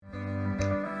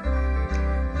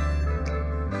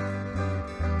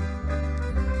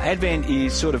Advent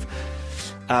is sort of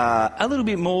a little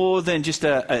bit more than just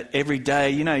a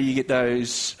everyday. You know, you get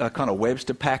those kind of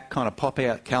Webster pack kind of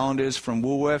pop-out calendars from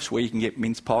Woolworths where you can get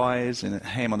mince pies and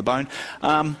ham on the bone.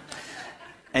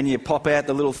 And you pop out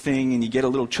the little thing and you get a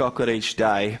little chocolate each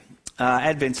day.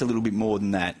 Advent's a little bit more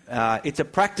than that. It's a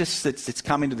practice that's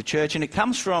come into the church, and it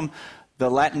comes from the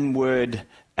Latin word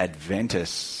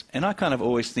adventus. And I kind of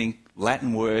always think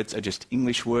Latin words are just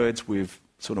English words with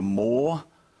sort of more.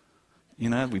 You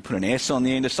know, we put an S on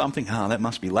the end of something. Oh, that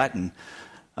must be Latin.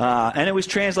 And it was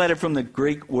translated from the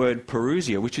Greek word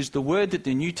parousia, which is the word that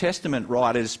the New Testament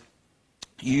writers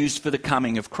used for the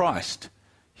coming of Christ.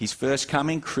 His first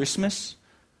coming, Christmas,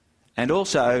 and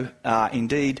also,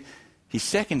 indeed, his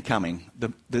second coming,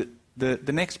 the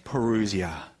next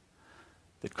parousia,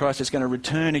 that Christ is going to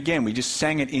return again. We just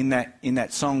sang it in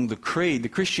that song, The Creed. The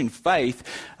Christian faith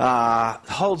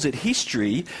holds that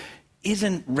history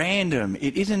isn't random.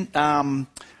 It isn't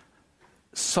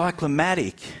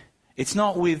cyclomatic. It's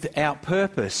not without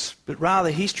purpose, but rather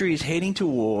history is heading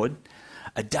toward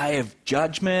a day of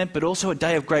judgment, but also a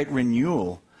day of great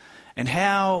renewal. And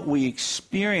how we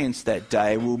experience that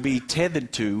day will be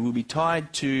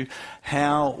tied to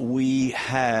how we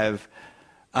have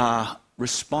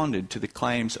responded to the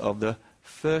claims of the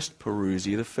first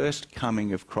parousia, the first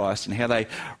coming of Christ, and how they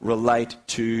relate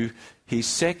to his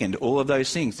second. All of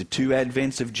those things, the two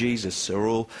advents of Jesus, are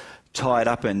all tied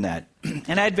up in that.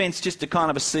 And Advent's just a kind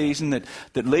of a season that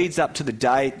leads up to the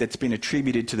date that's been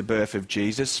attributed to the birth of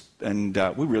Jesus. And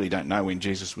we really don't know when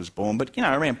Jesus was born, but, you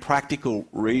know, around practical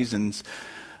reasons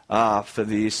for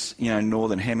this, you know,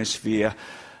 Northern Hemisphere,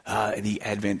 the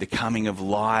Advent, the coming of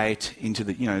light into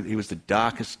the, you know, it was the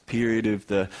darkest period of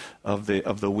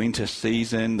the winter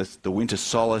season, the winter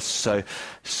solace.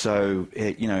 So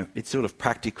you know, it's sort of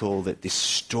practical that this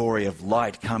story of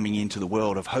light coming into the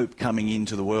world, of hope coming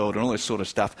into the world, and all this sort of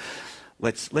stuff.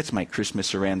 Let's make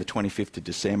Christmas around the 25th of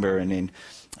December, and then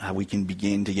we can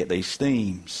begin to get these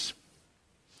themes.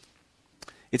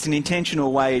 It's an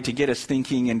intentional way to get us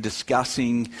thinking and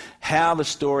discussing how the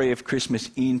story of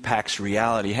Christmas impacts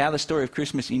reality, how the story of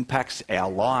Christmas impacts our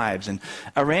lives, and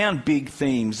around big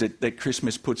themes that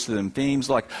Christmas puts to them. Themes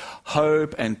like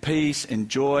hope and peace and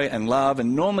joy and love.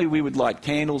 And normally we would light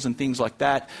candles and things like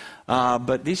that.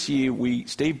 But this year,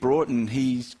 Steve Broughton,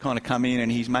 he's kind of come in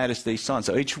and he's made us these signs.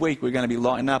 So each week we're going to be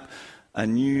lighting up a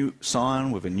new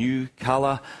sign with a new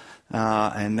colour,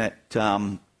 and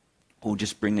that will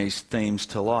just bring these themes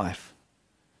to life.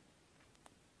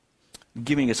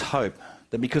 Giving us hope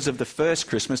that because of the first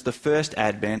Christmas, the first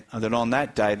Advent, that on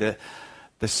that day,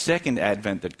 the second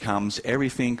Advent that comes,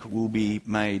 everything will be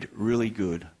made really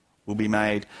good, will be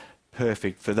made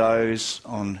perfect for those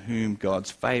on whom God's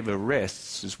favour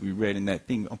rests, as we read in that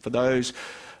thing, for those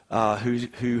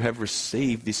who have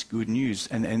received this good news,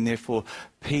 and therefore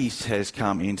peace has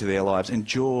come into their lives, and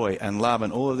joy and love,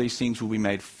 and all of these things will be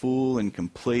made full and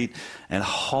complete and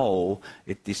whole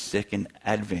at this second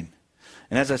Advent.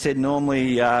 And as I said,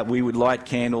 normally we would light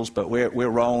candles, but we're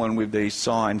rolling with these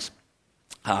signs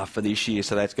for this year,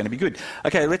 so that's going to be good.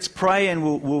 Okay, let's pray, and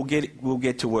we'll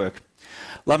get to work.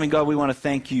 Loving God, we want to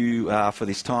thank you for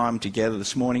this time together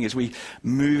this morning as we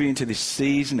move into this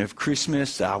season of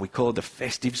Christmas. We call it the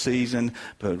festive season,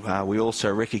 but we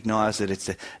also recognise that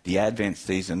it's the Advent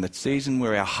season, that season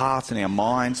where our hearts and our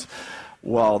minds,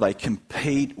 while they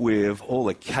compete with all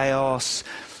the chaos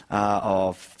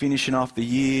of finishing off the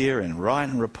year and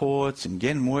writing reports and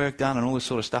getting work done and all this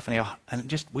sort of stuff,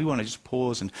 we want to just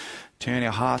pause and turn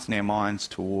our hearts and our minds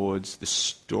towards the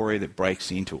story that breaks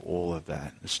into all of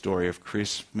that, the story of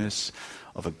Christmas,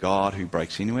 of a God who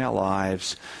breaks into our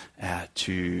lives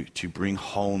to bring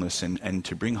wholeness and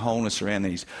to bring wholeness around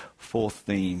these four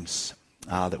themes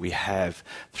that we have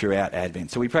throughout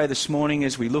Advent. So we pray this morning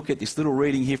as we look at this little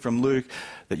reading here from Luke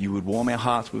that you would warm our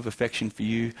hearts with affection for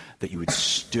you, that you would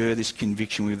stir this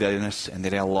conviction within us, and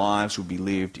that our lives would be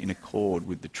lived in accord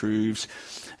with the truths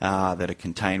that are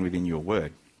contained within your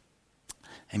word.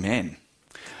 Amen.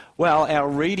 Well, our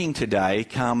reading today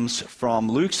comes from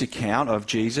Luke's account of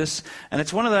Jesus, and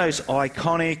it's one of those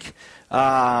iconic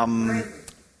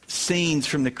scenes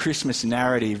from the Christmas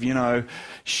narrative. You know,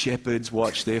 shepherds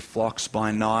watch their flocks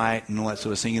by night and all that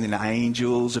sort of thing, and then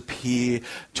angels appear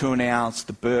to announce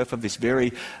the birth of this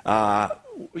very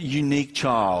unique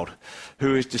child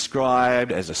who is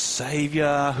described as a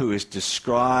saviour, who is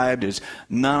described as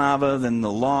none other than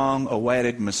the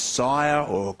long-awaited Messiah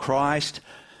or Christ,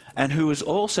 and who is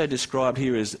also described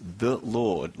here as the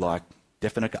Lord, like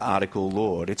definite article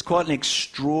Lord. It's quite an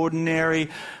extraordinary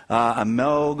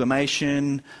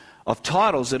amalgamation of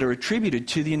titles that are attributed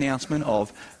to the announcement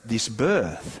of this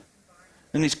birth.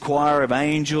 And this choir of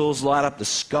angels light up the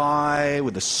sky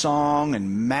with a song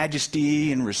and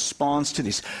majesty in response to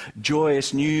this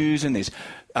joyous news, and there's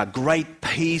a great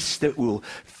peace that will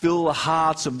fill the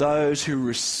hearts of those who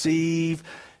receive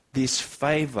this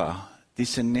favour,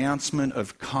 this announcement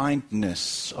of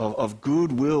kindness, of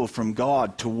goodwill from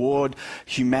God toward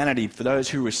humanity, for those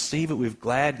who receive it with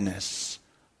gladness.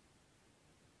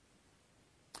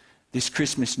 This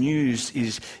Christmas news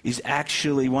is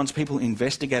actually, once people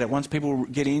investigate it, once people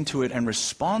get into it and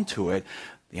respond to it,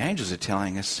 the angels are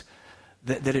telling us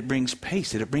that it brings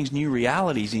peace, that it brings new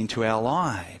realities into our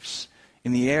lives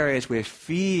in the areas where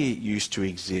fear used to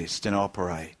exist and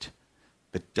operate.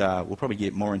 But we'll probably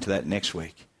get more into that next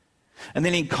week. And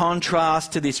then in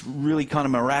contrast to this really kind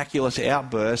of miraculous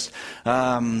outburst,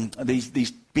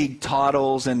 these big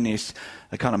titles and this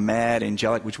kind of mad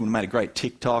angelic, which would have made a great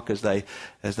TikTok as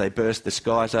they burst the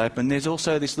skies open. There's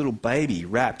also this little baby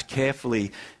wrapped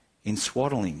carefully in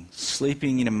swaddling,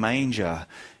 sleeping in a manger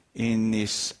in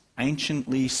this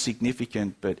anciently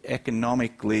significant but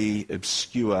economically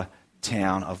obscure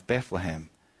town of Bethlehem,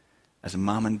 as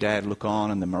mum and dad look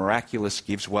on and the miraculous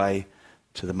gives way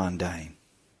to the mundane.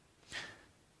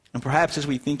 And perhaps as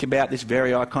we think about this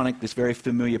very iconic, this very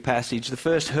familiar passage, the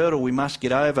first hurdle we must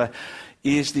get over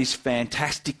is this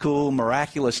fantastical,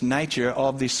 miraculous nature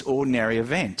of this ordinary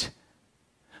event.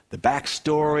 The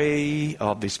backstory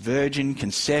of this virgin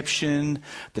conception,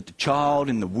 that the child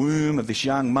in the womb of this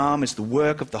young mum is the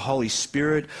work of the Holy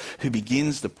Spirit, who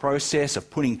begins the process of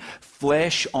putting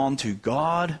flesh onto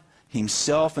God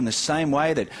himself in the same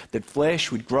way that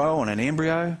flesh would grow on an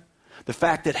embryo. The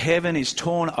fact that heaven is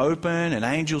torn open and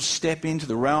angels step into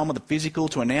the realm of the physical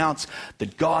to announce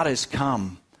that God has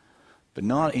come, but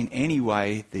not in any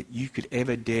way that you could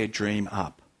ever dare dream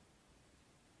up.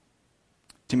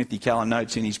 Timothy Keller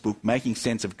notes in his book, Making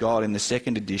Sense of God, in the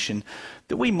second edition,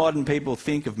 that we modern people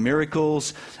think of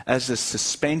miracles as a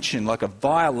suspension, like a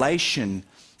violation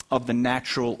of the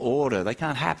natural order. They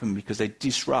can't happen because they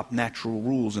disrupt natural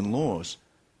rules and laws.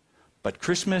 But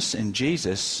Christmas and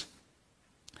Jesus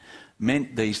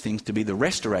meant these things to be the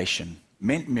restoration,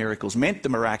 meant miracles, meant the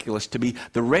miraculous to be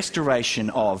the restoration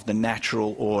of the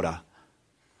natural order.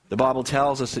 The Bible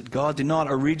tells us that God did not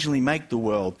originally make the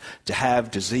world to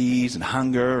have disease and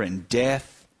hunger and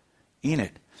death in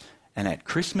it. And at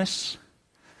Christmas,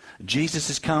 Jesus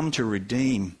has come to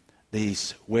redeem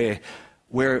these where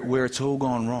it's all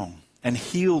gone wrong and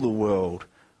heal the world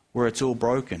where it's all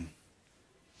broken.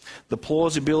 The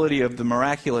plausibility of the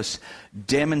miraculous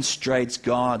demonstrates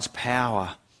God's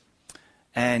power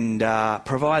and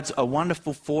provides a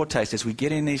wonderful foretaste, as we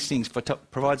get in these things,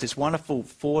 provides this wonderful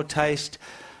foretaste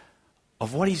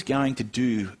of what he's going to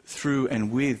do through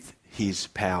and with his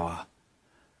power.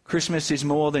 Christmas is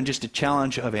more than just a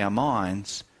challenge of our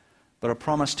minds, but a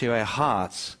promise to our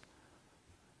hearts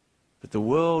that the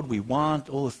world we want,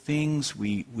 all the things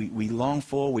we long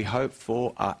for, we hope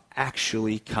for, are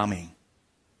actually coming.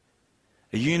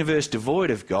 A universe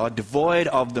devoid of God, devoid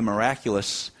of the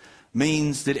miraculous,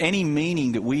 means that any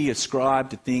meaning that we ascribe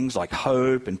to things like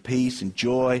hope and peace and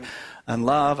joy and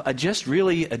love are just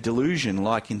really a delusion,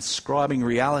 like inscribing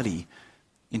reality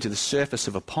into the surface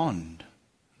of a pond.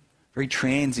 Very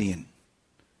transient.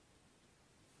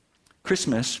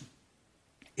 Christmas,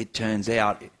 it turns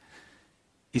out,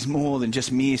 is more than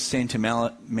just mere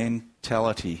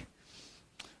sentimentality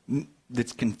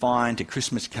that's confined to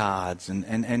Christmas cards and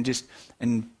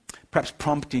perhaps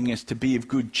prompting us to be of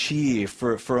good cheer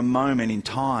for a moment in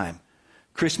time.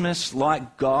 Christmas,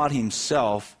 like God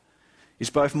himself, is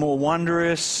both more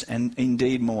wondrous and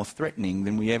indeed more threatening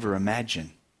than we ever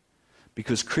imagine.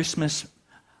 Because Christmas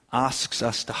asks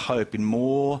us to hope in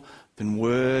more than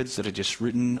words that are just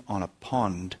written on a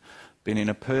pond, but in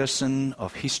a person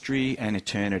of history and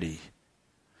eternity.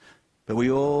 But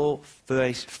we all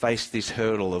face this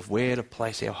hurdle of where to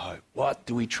place our hope. What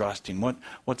do we trust in?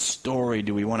 What story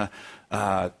do we want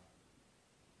to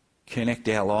connect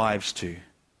our lives to?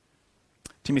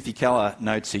 Timothy Keller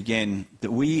notes again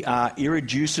that we are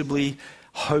irreducibly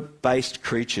hope-based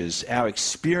creatures. Our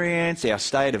experience, our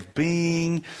state of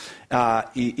being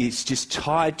is just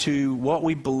tied to what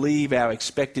we believe our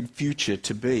expected future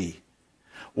to be.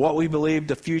 What we believe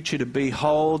the future to be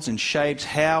holds and shapes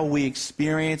how we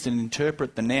experience and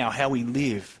interpret the now, how we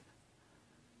live.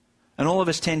 And all of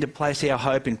us tend to place our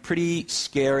hope in pretty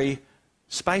scary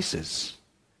spaces.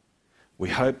 We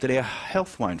hope that our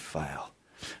health won't fail.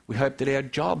 We hope that our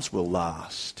jobs will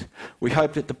last. We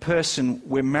hope that the person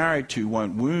we're married to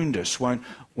won't wound us,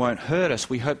 won't hurt us.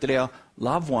 We hope that our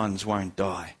loved ones won't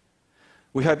die.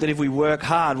 We hope that if we work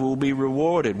hard, we'll be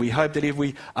rewarded. We hope that if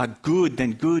we are good,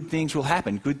 then good things will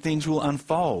happen. Good things will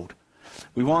unfold.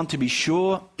 We want to be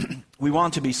sure, we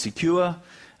want to be secure,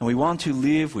 and we want to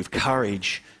live with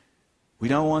courage. We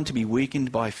don't want to be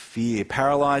weakened by fear,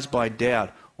 paralyzed by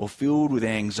doubt, or filled with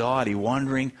anxiety,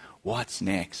 wondering what's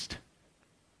next.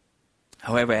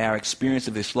 However, our experience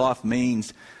of this life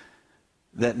means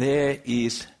that there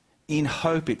is, in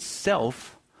hope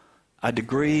itself, a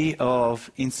degree of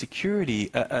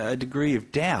insecurity, a degree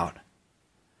of doubt,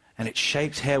 and it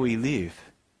shapes how we live.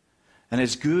 And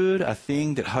as good a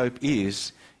thing that hope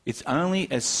is, it's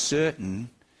only as certain,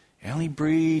 it only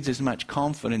breeds as much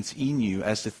confidence in you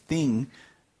as the thing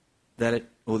that it,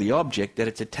 or the object that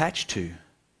it's attached to.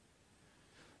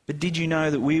 But did you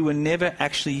know that we were never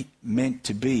actually meant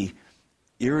to be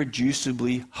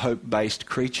irreducibly hope-based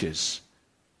creatures?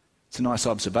 It's a nice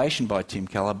observation by Tim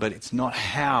Keller, but it's not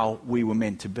how we were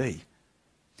meant to be.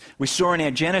 We saw in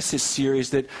our Genesis series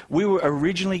that we were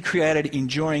originally created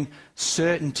enjoying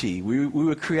certainty. We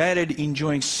were created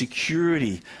enjoying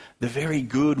security, the very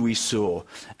good we saw.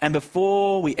 And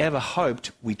before we ever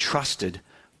hoped, we trusted,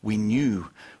 we knew.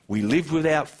 We lived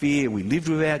without fear, we lived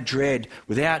without dread,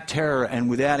 without terror and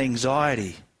without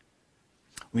anxiety.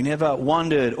 We never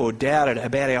wondered or doubted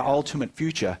about our ultimate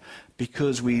future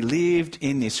because we lived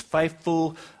in this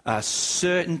faithful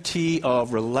certainty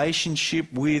of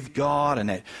relationship with God,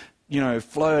 and it,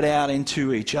 flowed out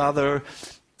into each other.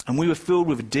 And we were filled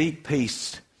with deep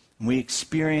peace, and we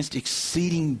experienced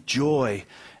exceeding joy,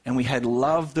 and we had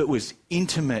love that was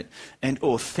intimate and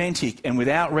authentic and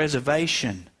without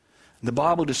reservation. The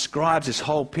Bible describes this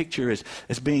whole picture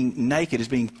as being naked, as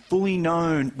being fully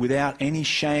known without any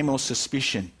shame or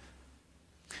suspicion.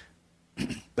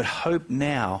 But hope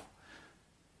now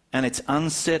and its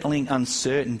unsettling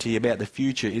uncertainty about the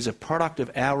future is a product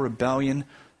of our rebellion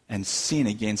and sin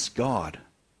against God.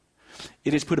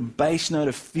 It has put a base note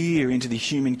of fear into the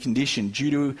human condition due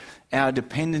to our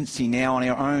dependency now on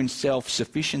our own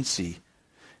self-sufficiency.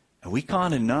 And we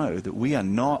kind of know that we are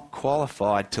not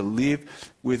qualified to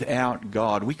live without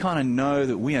God. We kind of know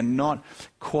that we are not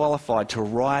qualified to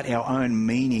write our own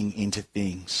meaning into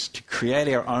things, to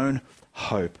create our own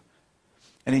hope.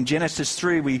 And in Genesis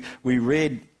 3, we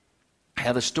read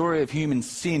how the story of human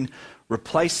sin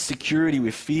replaced security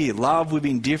with fear, love with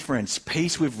indifference,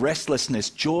 peace with restlessness,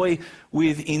 joy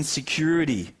with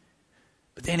insecurity.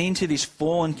 But then into this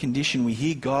fallen condition, we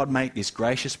hear God make this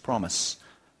gracious promise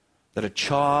that a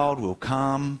child will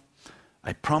come,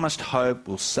 a promised hope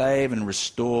will save and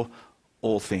restore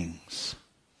all things.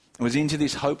 It was into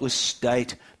this hopeless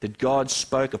state that God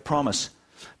spoke a promise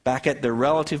back at the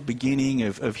relative beginning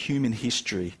of human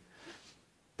history,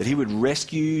 that he would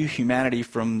rescue humanity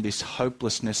from this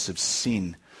hopelessness of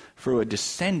sin through a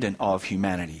descendant of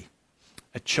humanity,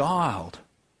 a child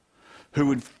who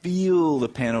would feel the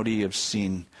penalty of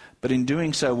sin, but in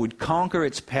doing so would conquer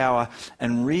its power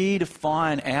and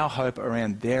redefine our hope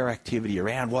around their activity,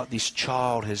 around what this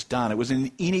child has done. It was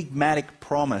an enigmatic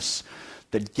promise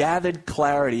that gathered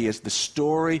clarity as the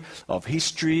story of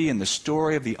history and the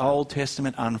story of the Old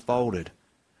Testament unfolded.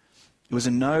 It was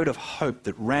a note of hope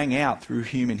that rang out through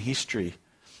human history,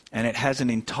 and it has an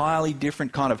entirely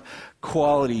different kind of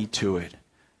quality to it.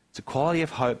 It's a quality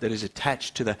of hope that is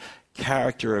attached to the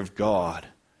character of God,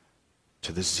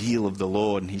 to the zeal of the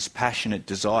Lord and his passionate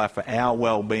desire for our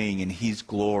well-being and his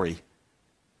glory.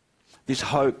 This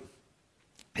hope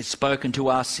is spoken to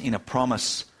us in a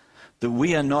promise that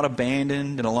we are not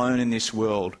abandoned and alone in this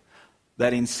world,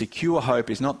 that insecure hope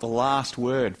is not the last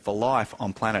word for life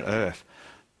on planet Earth,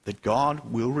 that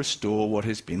God will restore what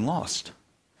has been lost.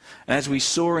 And as we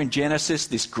saw in Genesis,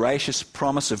 this gracious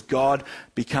promise of God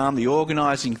became the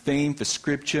organising theme for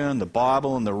Scripture and the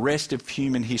Bible and the rest of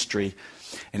human history.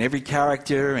 And every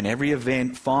character and every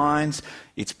event finds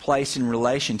its place in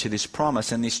relation to this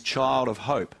promise and this child of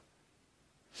hope.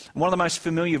 And one of the most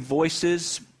familiar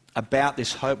voices about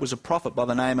this hope was a prophet by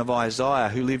the name of Isaiah,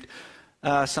 who lived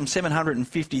some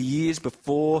 750 years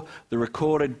before the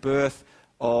recorded birth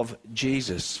of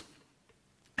Jesus.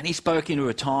 And he spoke into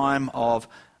a time of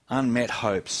unmet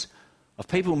hopes, of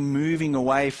people moving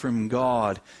away from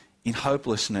God in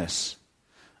hopelessness.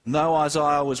 And though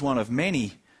Isaiah was one of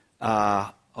many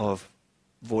of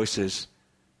voices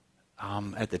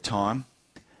at the time,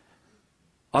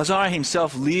 Isaiah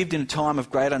himself lived in a time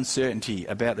of great uncertainty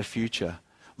about the future.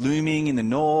 Looming in the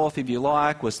north, if you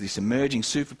like, was this emerging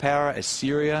superpower,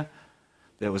 Assyria,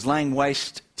 that was laying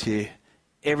waste to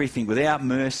everything without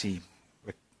mercy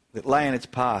that lay in its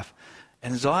path.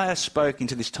 And Isaiah spoke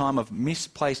into this time of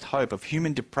misplaced hope, of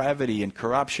human depravity and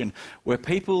corruption, where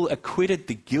people acquitted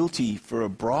the guilty for a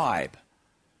bribe.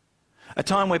 A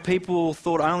time where people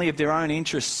thought only of their own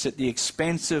interests at the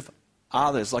expense of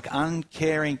others, like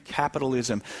uncaring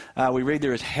capitalism. We read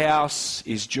there as house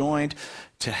is joined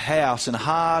to house, and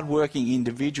hard-working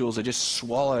individuals are just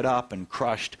swallowed up and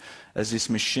crushed as this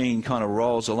machine kind of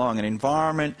rolls along. An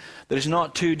environment that is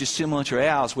not too dissimilar to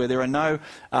ours, where there are no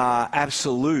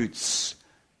absolutes.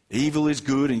 Evil is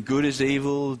good and good is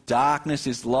evil. Darkness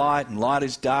is light and light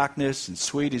is darkness. And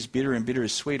sweet is bitter and bitter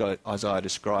is sweet, Isaiah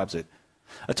describes it.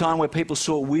 A time where people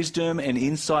sought wisdom and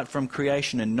insight from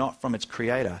creation and not from its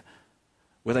creator.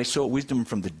 Where they sought wisdom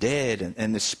from the dead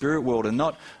and the spirit world and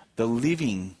not the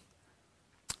living,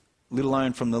 let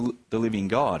alone from the living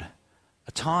God.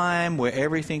 A time where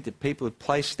everything that people had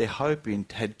placed their hope in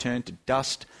had turned to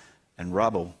dust and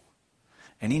rubble.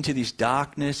 And into this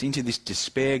darkness, into this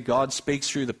despair, God speaks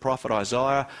through the prophet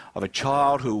Isaiah of a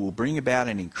child who will bring about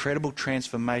an incredible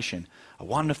transformation, a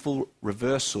wonderful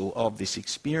reversal of this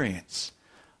experience.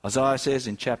 Isaiah says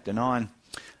in chapter 9,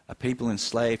 a people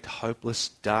enslaved to hopeless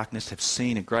darkness have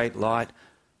seen a great light.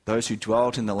 Those who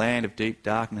dwelt in the land of deep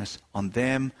darkness, on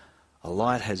them a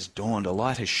light has dawned, a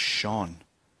light has shone.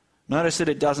 Notice that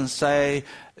it doesn't say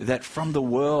that from the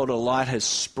world a light has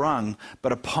sprung,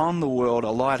 but upon the world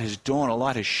a light has dawned, a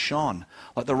light has shone,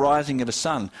 like the rising of a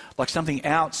sun, like something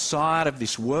outside of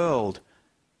this world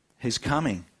is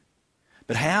coming.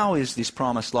 But how is this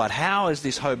promised light? How is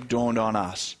this hope dawned on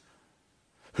us?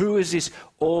 Who is this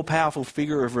all-powerful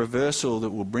figure of reversal that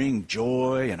will bring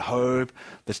joy and hope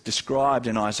that's described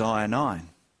in Isaiah 9?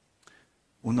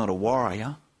 Well, not a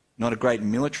warrior, not a great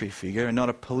military figure, and not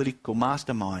a political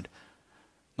mastermind.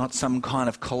 Not some kind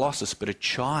of colossus, but a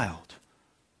child.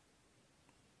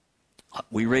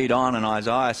 We read on, and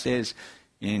Isaiah says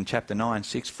in chapter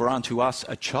 9:6, "For unto us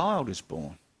a child is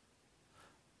born.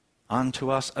 Unto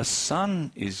us a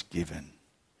son is given."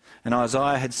 And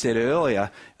Isaiah had said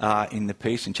earlier in the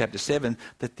piece in chapter 7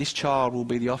 that this child will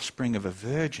be the offspring of a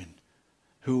virgin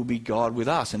who will be God with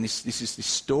us. And this is this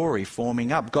story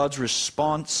forming up. God's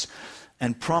response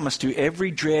and promise to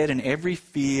every dread and every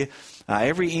fear,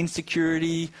 every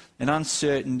insecurity and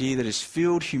uncertainty that has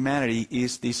filled humanity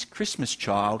is this Christmas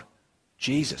child,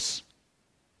 Jesus.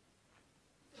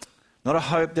 Not a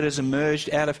hope that has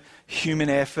emerged out of human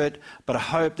effort, but a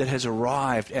hope that has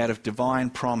arrived out of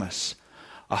divine promise.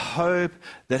 A hope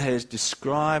that has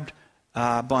described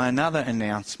by another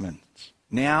announcement,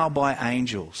 now by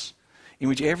angels, in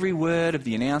which every word of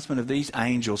the announcement of these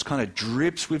angels kind of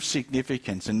drips with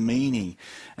significance and meaning,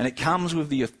 and it comes with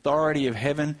the authority of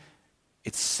heaven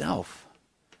itself.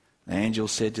 The angel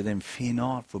said to them, "Fear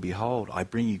not, for behold, I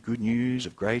bring you good news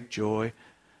of great joy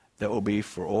that will be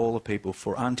for all the people.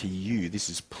 For unto you," this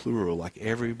is plural, like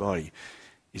everybody,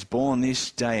 "is born this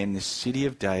day in this city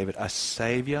of David a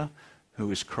Saviour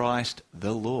who is Christ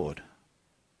the Lord."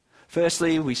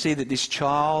 Firstly, we see that this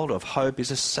child of hope is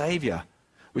a Saviour,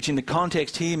 which in the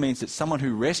context here means that someone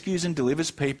who rescues and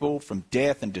delivers people from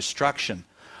death and destruction,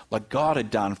 like God had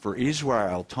done for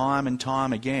Israel time and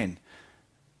time again.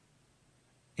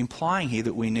 Implying here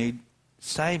that we need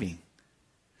saving.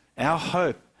 Our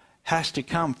hope has to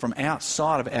come from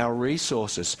outside of our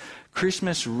resources.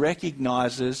 Christmas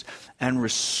recognises and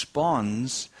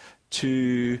responds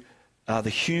to the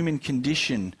human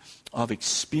condition of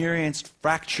experienced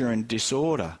fracture and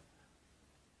disorder.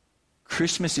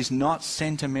 Christmas is not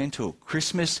sentimental.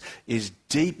 Christmas is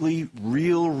deeply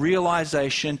real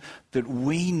realization that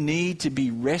we need to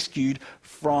be rescued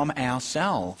from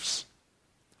ourselves.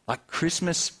 Like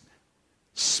Christmas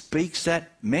speaks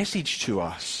that message to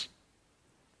us.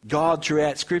 God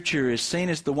throughout Scripture is seen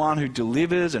as the one who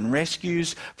delivers and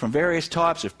rescues from various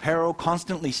types of peril,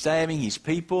 constantly saving his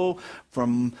people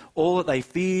from all that they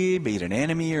fear, be it an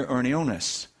enemy or an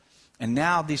illness. And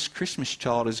now this Christmas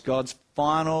child is God's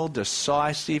final,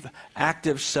 decisive act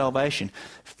of salvation,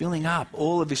 filling up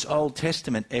all of this Old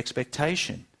Testament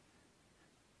expectation.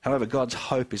 However, God's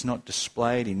hope is not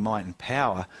displayed in might and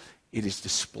power. It is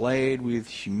displayed with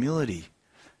humility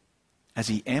as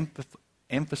he has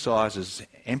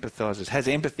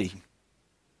empathy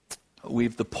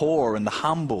with the poor and the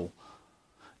humble.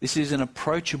 This is an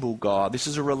approachable God. This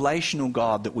is a relational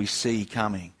God that we see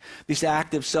coming. This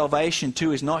act of salvation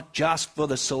too is not just for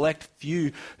the select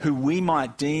few who we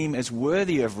might deem as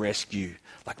worthy of rescue.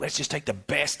 Like, let's just take the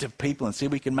best of people and see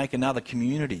if we can make another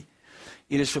community.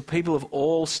 It is for people of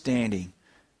all standing.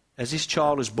 As this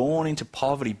child is born into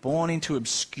poverty, born into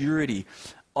obscurity,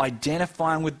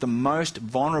 identifying with the most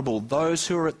vulnerable, those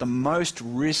who are at the most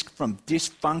risk from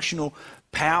dysfunctional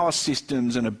power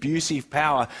systems and abusive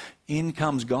power, in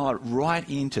comes God right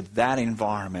into that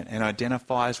environment and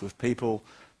identifies with people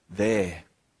there.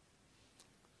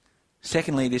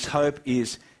 Secondly, this hope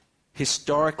is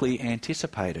historically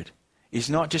anticipated. It's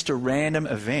not just a random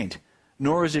event,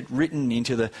 nor is it written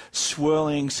into the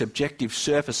swirling, subjective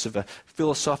surface of a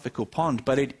philosophical pond,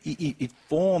 but it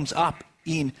forms up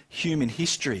in human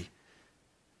history.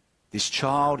 This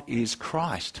child is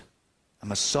Christ, a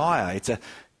Messiah. It's a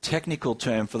technical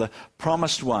term for the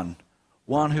promised one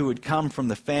who would come from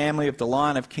the family of the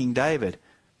line of King David.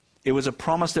 It was a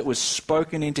promise that was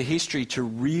spoken into history to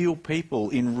real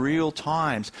people in real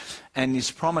times, and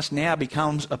this promise now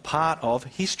becomes a part of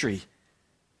history.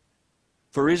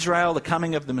 For Israel, the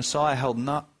coming of the Messiah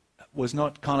was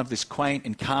not kind of this quaint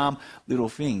and calm little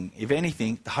thing. If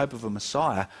anything, the hope of a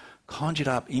Messiah conjured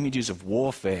up images of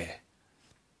warfare,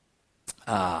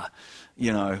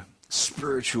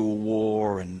 spiritual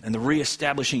war and the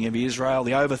re-establishing of Israel,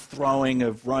 the overthrowing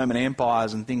of Roman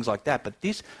empires and things like that. But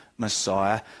this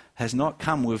Messiah has not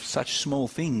come with such small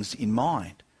things in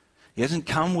mind. He hasn't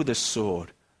come with a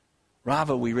sword.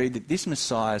 Rather, we read that this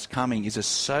Messiah's coming is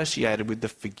associated with the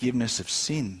forgiveness of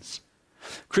sins.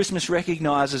 Christmas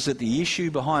recognises that the issue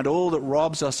behind all that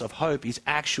robs us of hope is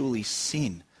actually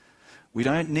sin. We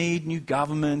don't need new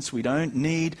governments, we don't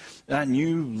need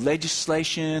new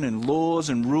legislation and laws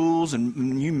and rules and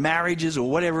new marriages or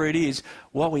whatever it is.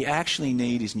 What we actually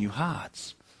need is new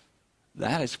hearts.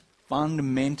 That is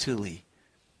fundamentally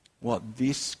what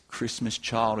this Christmas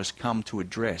child has come to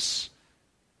address.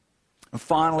 And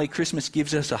finally, Christmas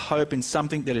gives us a hope in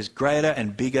something that is greater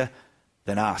and bigger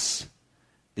than us.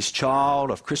 This child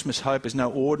of Christmas hope is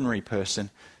no ordinary person.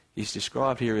 He's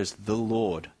described here as the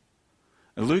Lord.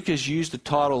 And Luke has used the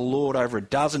title Lord over a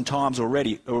dozen times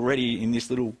already in this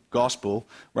little gospel.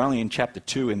 We're only in chapter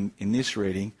 2 in this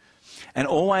reading. And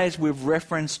always with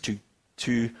reference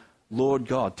to Lord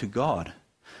God, to God.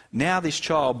 Now this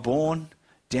child born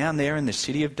down there in the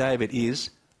city of David is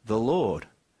the Lord,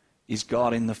 is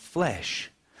God in the flesh,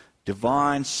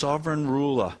 divine sovereign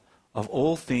ruler of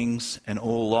all things and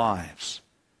all lives.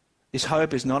 This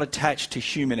hope is not attached to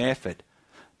human effort,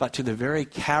 but to the very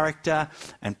character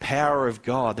and power of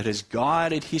God that has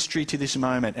guided history to this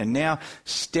moment and now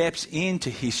steps into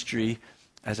history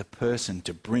as a person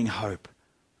to bring hope.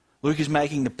 Luke is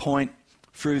making the point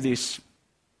through this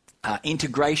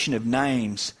integration of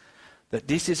names that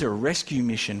this is a rescue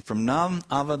mission from none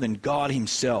other than God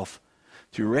himself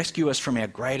to rescue us from our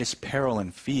greatest peril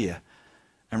and fear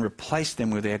and replace them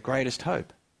with our greatest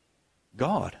hope,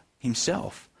 God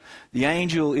himself. The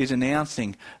angel is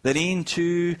announcing that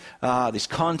into this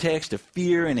context of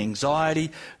fear and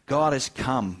anxiety, God has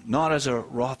come, not as a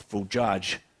wrathful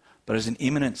judge, but as an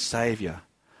imminent saviour.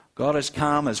 God has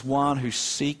come as one who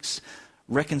seeks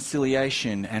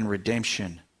reconciliation and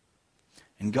redemption.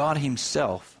 And God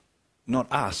himself, not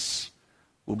us,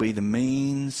 will be the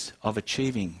means of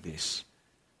achieving this.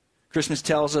 Christmas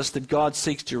tells us that God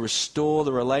seeks to restore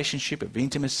the relationship of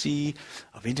intimacy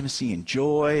and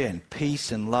joy and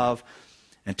peace and love,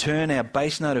 and turn our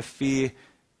base note of fear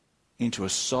into a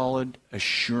solid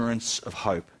assurance of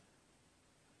hope.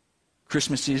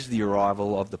 Christmas is the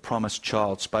arrival of the promised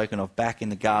child spoken of back in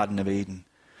the Garden of Eden,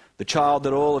 the child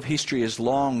that all of history has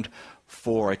longed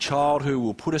for, a child who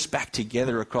will put us back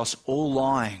together across all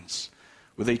lines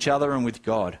with each other and with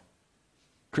God.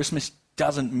 Christmas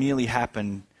doesn't merely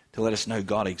happen to let us know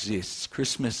God exists.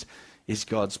 Christmas is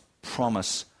God's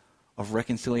promise of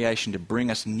reconciliation to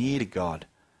bring us near to God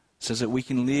so that we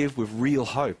can live with real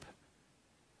hope.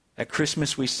 At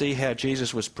Christmas we see how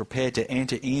Jesus was prepared to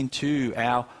enter into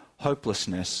our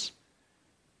hopelessness,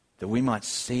 that we might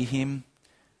see him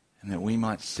and that we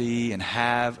might see and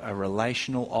have a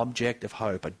relational object of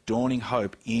hope, a dawning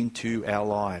hope into our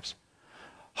lives.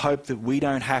 Hope that we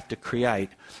don't have to create,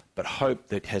 but hope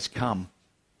that has come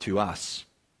to us.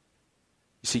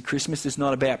 You see, Christmas is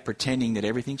not about pretending that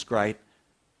everything's great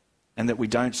and that we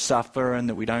don't suffer and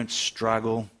that we don't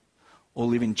struggle or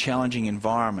live in challenging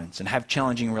environments and have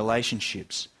challenging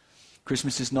relationships.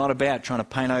 Christmas is not about trying to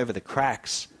paint over the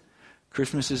cracks.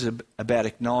 Christmas is about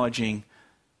acknowledging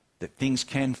that things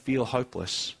can feel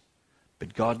hopeless,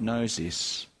 but God knows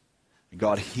this,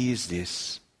 God hears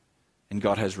this, and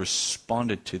God has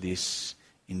responded to this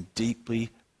in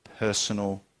deeply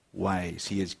personal ways.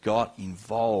 He has got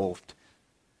involved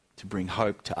to bring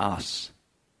hope to us.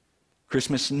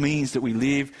 Christmas means that we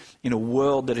live in a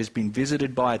world that has been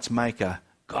visited by its Maker.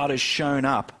 God has shown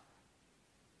up.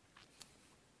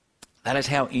 That is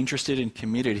how interested and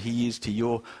committed he is to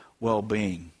your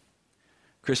well-being.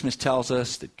 Christmas tells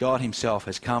us that God himself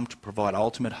has come to provide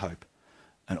ultimate hope,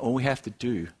 and all we have to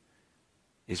do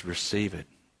is receive it.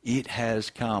 It has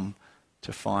come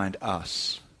to find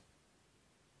us.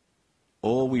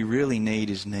 All we really need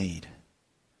is need.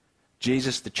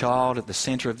 Jesus, the child at the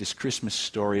centre of this Christmas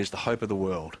story, is the hope of the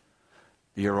world.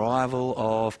 The arrival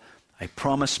of a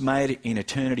promise made in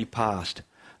eternity past,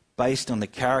 based on the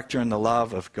character and the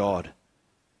love of God.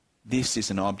 This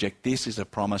is an object, this is a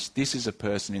promise, this is a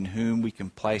person in whom we can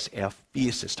place our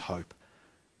fiercest hope.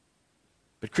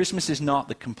 But Christmas is not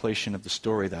the completion of the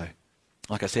story, though.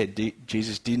 Like I said,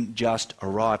 Jesus didn't just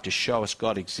arrive to show us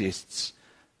God exists.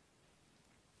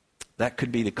 That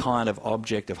could be the kind of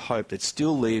object of hope that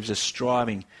still leaves us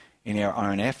striving in our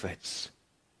own efforts.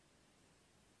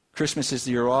 Christmas is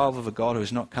the arrival of a God who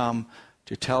has not come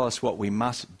to tell us what we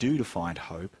must do to find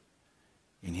hope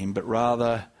in him, but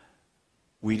rather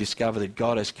we discover that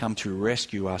God has come to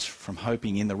rescue us from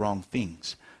hoping in the wrong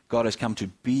things. God has come to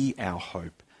be our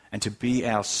hope and to be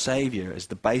our Saviour as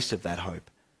the base of that hope.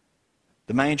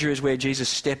 The manger is where Jesus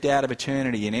stepped out of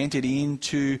eternity and entered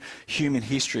into human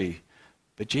history.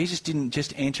 But Jesus didn't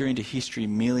just enter into history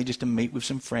merely just to meet with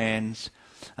some friends,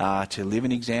 to live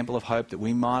an example of hope that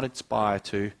we might aspire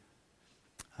to.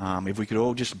 If we could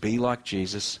all just be like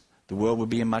Jesus, the world would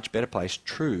be a much better place.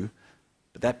 True,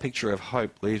 but that picture of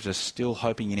hope leaves us still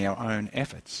hoping in our own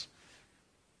efforts.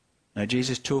 Now,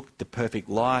 Jesus took the perfect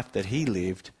life that he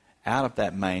lived out of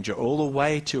that manger all the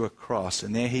way to a cross,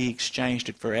 and there he exchanged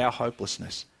it for our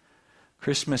hopelessness.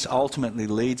 Christmas ultimately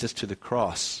leads us to the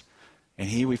cross, and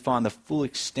here we find the full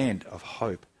extent of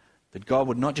hope, that God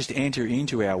would not just enter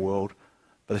into our world,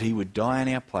 but that he would die in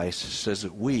our place so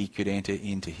that we could enter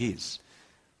into his.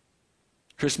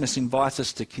 Christmas invites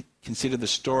us to consider the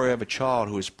story of a child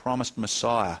who is promised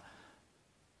Messiah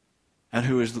and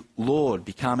who is Lord,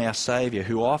 become our Saviour,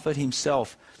 who offered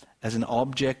himself as an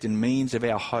object and means of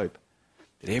our hope,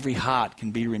 that every heart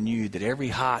can be renewed, that every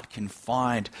heart can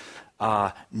find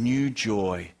new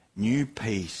joy, new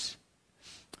peace,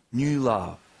 new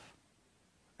love.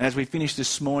 And as we finish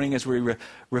this morning, as we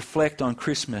reflect on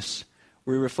Christmas,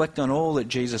 we reflect on all that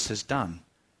Jesus has done.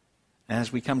 And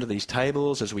as we come to these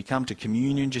tables, as we come to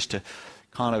communion, just to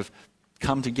kind of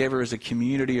come together as a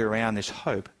community around this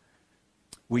hope,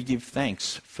 we give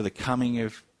thanks for the coming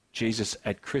of Jesus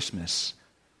at Christmas.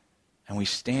 And we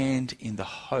stand in the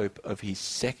hope of his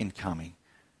second coming.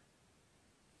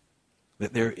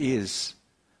 That there is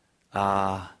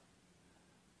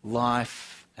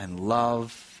life and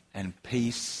love and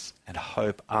peace and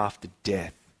hope after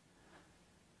death.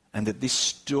 And that this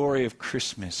story of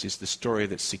Christmas is the story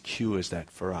that secures that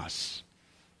for us.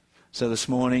 So this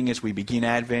morning, as we begin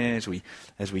Advent,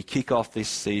 as we kick off this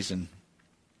season,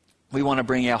 we want to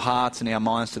bring our hearts and our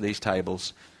minds to these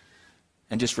tables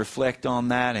and just reflect on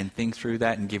that and think through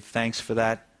that and give thanks for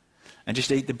that. And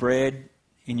just eat the bread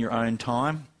in your own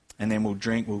time, and then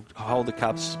we'll hold the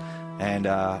cups and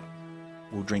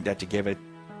we'll drink that together.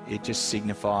 It just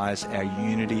signifies our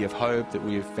unity of hope that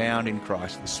we have found in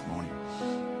Christ this morning.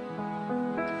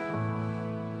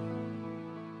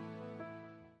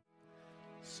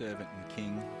 Servant and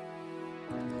King,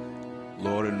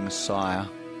 Lord and Messiah,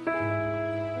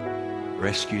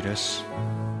 rescued us.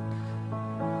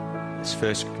 This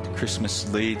first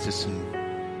Christmas leads us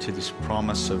to this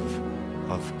promise of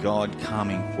God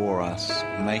coming for us,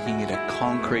 making it a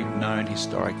concrete, known,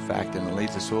 historic fact, and it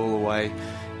leads us all the way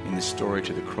in the story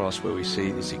to the cross where we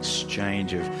see this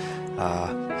exchange of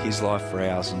his life for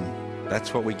ours, and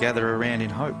that's what we gather around in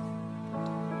hope.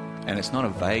 And it's not a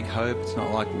vague hope. It's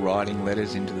not like writing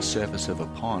letters into the surface of a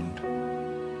pond.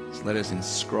 It's letters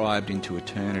inscribed into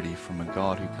eternity from a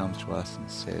God who comes to us and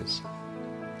says,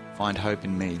 find hope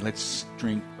in me. Let's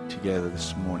drink together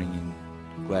this morning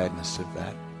in gladness of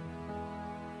that.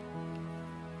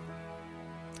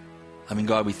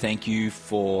 God, we thank you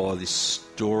for this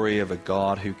story of a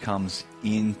God who comes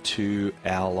into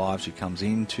our lives, who comes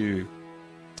into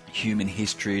human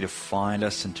history to find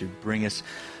us and to bring us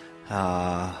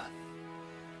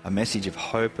a message of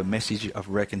hope, a message of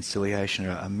reconciliation,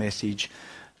 a message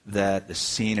that the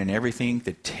sin and everything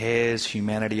that tears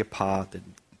humanity apart, that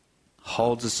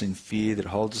holds us in fear, that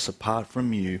holds us apart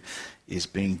from you, is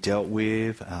being dealt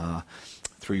with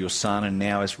through your Son, and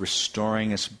now is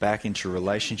restoring us back into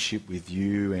relationship with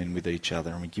you and with each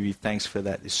other. And we give you thanks for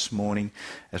that this morning.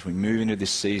 As we move into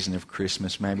this season of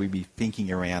Christmas, may we be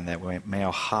thinking around that. May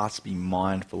our hearts be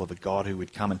mindful of a God who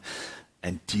would come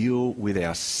and deal with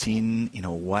our sin in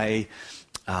a way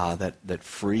that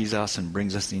frees us and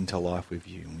brings us into life with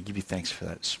you. And we give you thanks for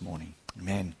that this morning.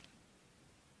 Amen.